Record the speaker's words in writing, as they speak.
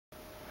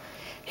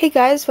Hey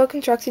guys,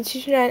 welcome to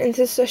Roxy229, and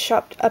this is a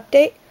shop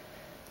update.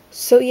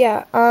 So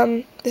yeah,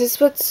 this is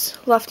what's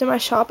left in my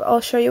shop.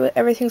 I'll show you what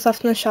everything's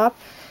left in the shop.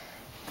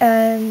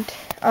 And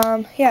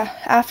yeah,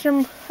 after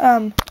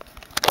most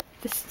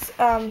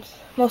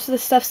of the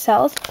stuff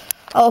sells,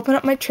 I'll open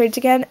up my trades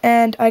again,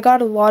 and I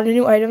got a lot of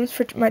new items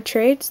for my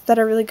trades that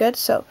are really good,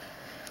 so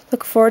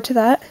look forward to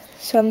that.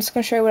 So I'm just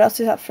going to show you what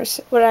else is up for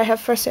what I have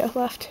for sale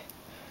left.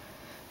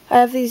 I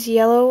have these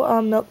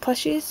yellow milk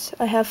plushies.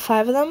 I have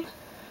 5 of them.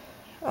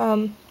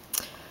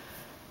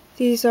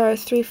 These are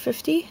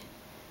 $3.50,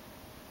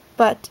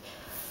 but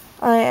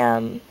I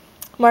am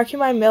marking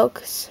my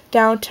milks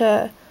down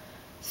to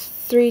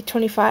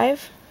 $3.25.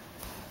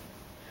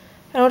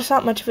 I know it's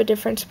not much of a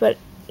difference, but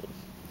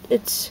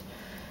it's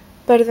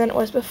better than it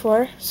was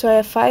before. So I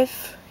have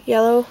 5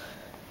 yellow,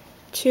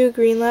 2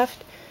 green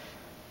left,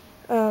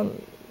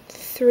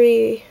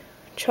 3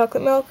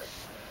 chocolate milk,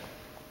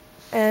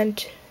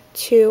 and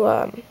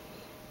 2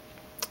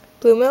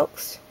 blue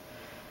milks.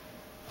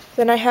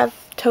 Then I have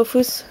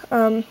tofus.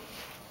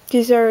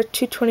 These are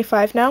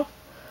 $2.25 now.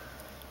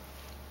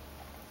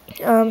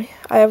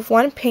 I have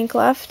 1 pink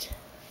left,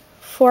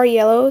 4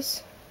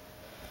 yellows,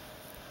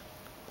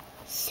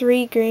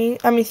 3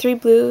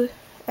 blue,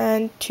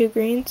 and 2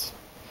 greens.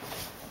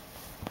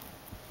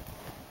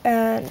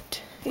 And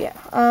yeah,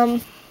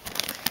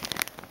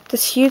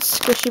 this huge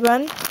squishy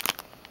bun.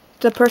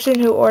 The person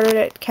who ordered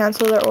it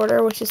canceled their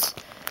order, which is,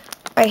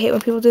 I hate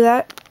when people do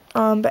that.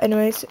 But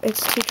anyways,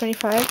 it's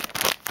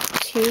 $2.25.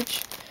 It's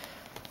huge.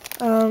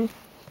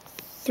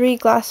 3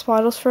 glass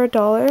bottles for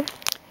 $1.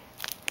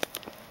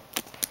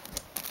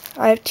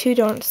 I have 2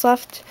 donuts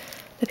left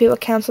that people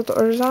canceled the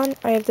orders on.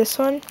 I have this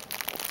one,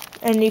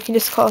 and you can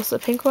just call it the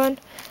pink one.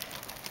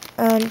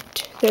 And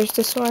there's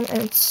this one,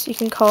 and you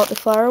can call it the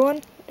flower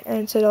one, and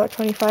it's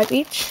 $1.25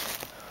 each.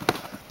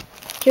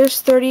 Here's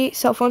 30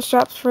 cell phone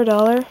straps for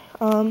 $1.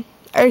 Or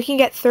you can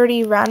get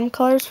 30 random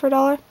colors for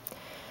 $1.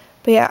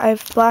 But yeah, I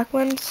have black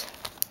ones,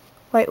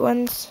 white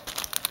ones,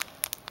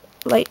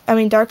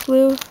 dark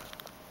blue,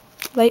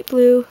 light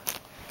blue,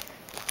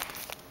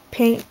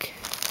 pink,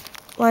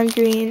 lime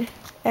green,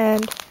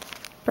 and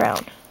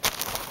brown.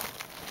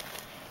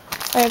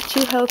 I have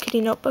 2 Hello Kitty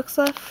notebooks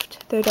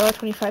left. They're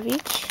 $1.25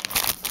 each.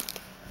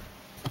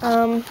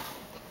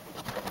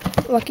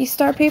 Lucky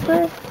Star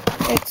paper.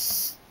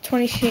 It's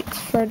 20 sheets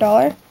for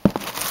 $1.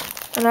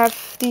 And I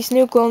have these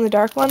new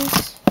glow-in-the-dark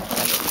ones.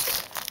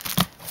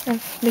 I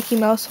have Mickey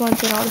Mouse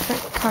ones and all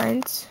different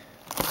kinds.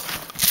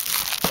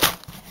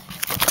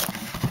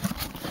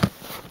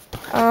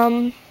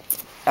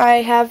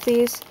 I have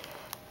these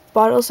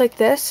bottles like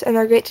this, and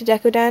they're great to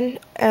deco den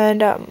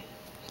and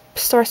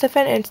store stuff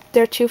in, and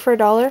they're 2 for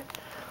 $1.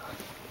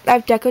 I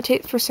have deco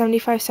tape for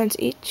 75 cents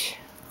each.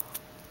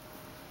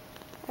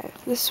 I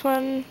have this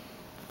one.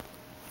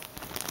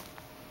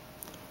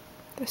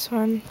 This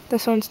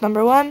one's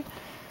number 1.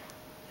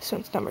 This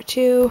one's number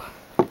 2.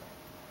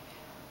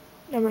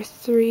 Number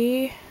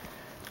 3.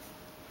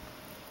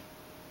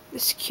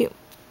 This cute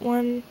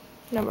one.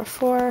 Number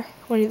 4.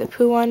 Winnie the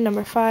Pooh one.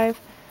 Number 5.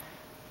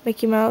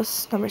 Mickey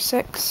Mouse. Number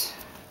 6.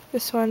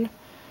 This one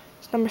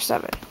is number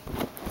 7.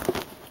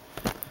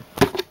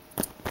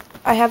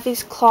 I have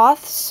these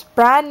cloths,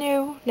 brand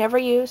new, never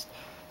used.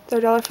 They're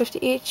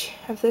 $1.50 each.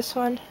 I have this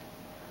one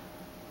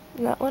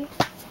and that one.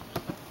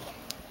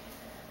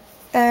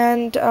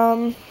 And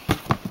not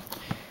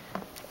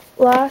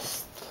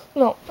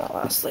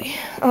lastly.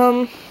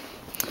 1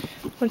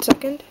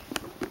 second.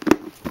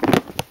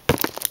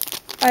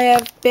 I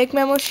have big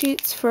memo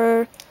sheets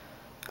for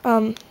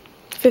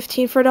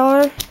 $15 for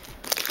 $1.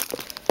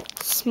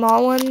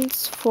 Small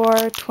ones for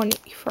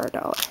 $20 for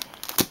 $1.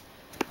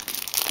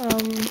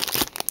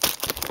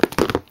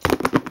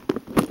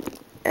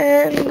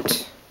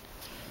 And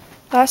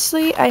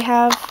lastly, I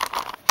have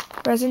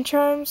resin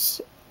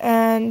charms,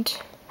 and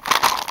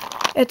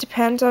it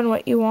depends on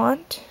what you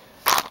want.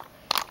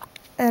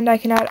 And I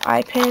can add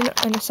eye pin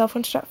and a cell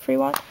phone strap if you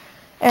want.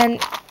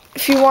 And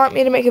if you want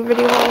me to make a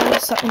video on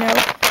this, let me know.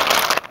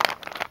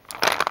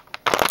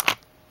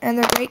 And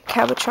they're great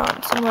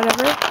cabochons and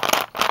whatever.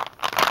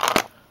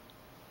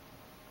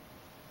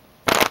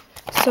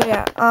 So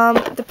yeah,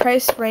 the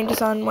price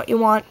ranges on what you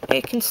want.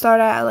 It can start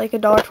at like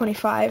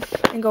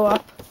 $1.25 and go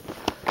up.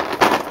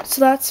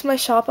 So that's my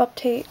shop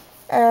update.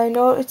 And I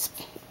know it's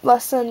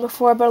less than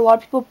before, but a lot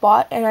of people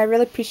bought, and I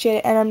really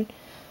appreciate it.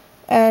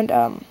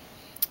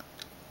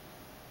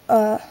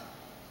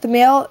 The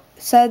mail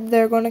said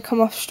they're going to come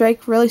off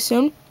strike really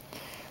soon,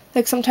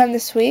 like sometime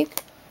this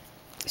week.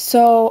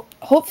 So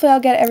hopefully I'll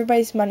get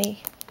everybody's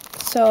money.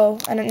 So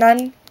and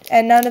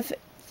none of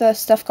the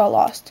stuff got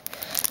lost.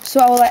 So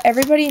I will let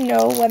everybody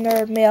know when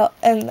their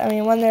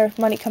when their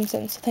money comes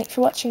in. So thanks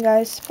for watching,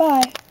 guys.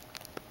 Bye.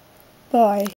 Bye.